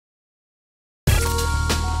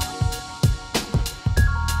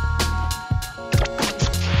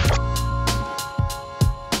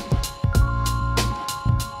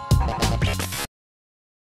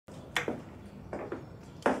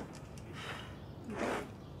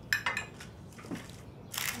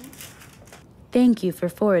Thank you for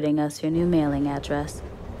forwarding us your new mailing address.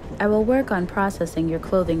 I will work on processing your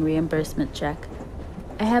clothing reimbursement check.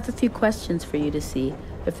 I have a few questions for you to see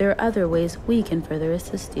if there are other ways we can further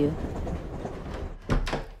assist you.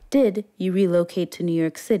 Did you relocate to New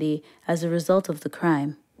York City as a result of the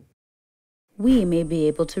crime? We may be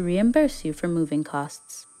able to reimburse you for moving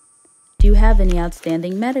costs. Do you have any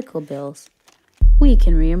outstanding medical bills? We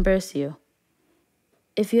can reimburse you.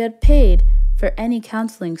 If you had paid for any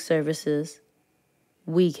counseling services,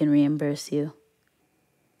 we can reimburse you.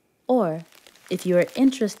 Or, if you are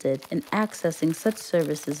interested in accessing such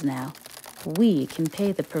services now, we can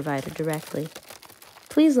pay the provider directly.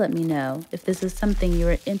 Please let me know if this is something you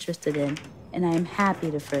are interested in, and I am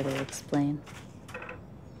happy to further explain.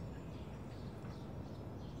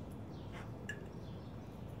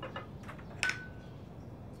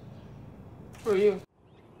 Who are you?